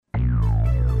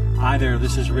Hi there,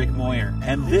 this is Rick Moyer,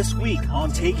 and this week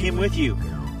on Take Him With You,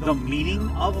 the meaning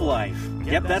of life.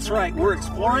 Yep, that's right, we're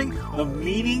exploring the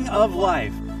meaning of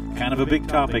life. Kind of a big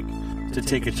topic to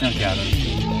take a chunk out of.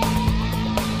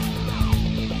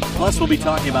 Plus, we'll be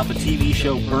talking about the TV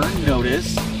show Burn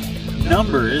Notice,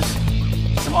 Numbers,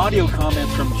 some audio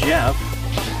comments from Jeff,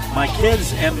 my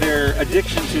kids and their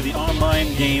addiction to the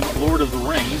online game Lord of the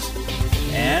Rings,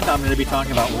 and I'm going to be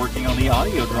talking about working on the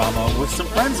audio drama with some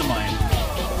friends of mine.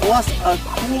 Plus, a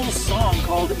cool song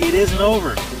called It Isn't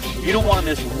Over. You don't want to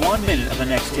miss 1 minute of the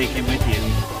next Take Him With You.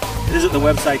 Visit the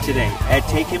website today at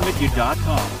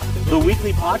takehimwithyou.com, the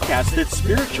weekly podcast that's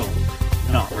spiritual,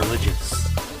 not religious.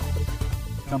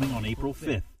 Coming on April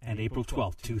 5th and April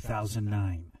 12th,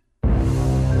 2009.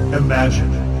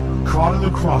 Imagine, caught in the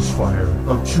crossfire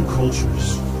of two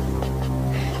cultures.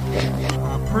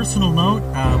 Personal note,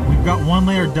 we've got one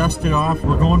layer dusted off.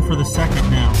 We're going for the second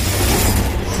now.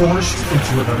 Forced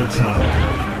into another town.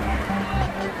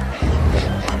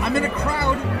 I'm in a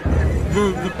crowd.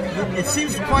 It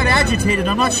seems quite agitated.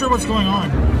 I'm not sure what's going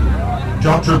on.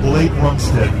 Dr. Blake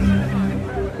Rumstead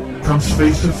comes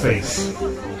face to face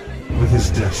with his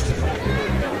destiny.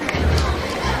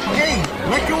 Hey,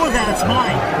 let go of that. It's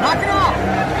mine. Knock it off.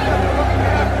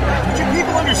 Don't you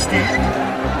people understand?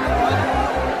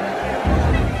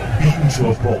 Beaten to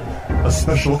a pulp, a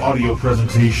special audio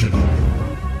presentation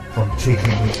from Take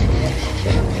Him With You.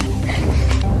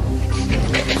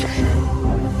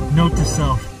 Note to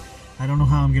self, I don't know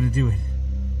how I'm going to do it,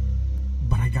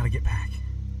 but I got to get back.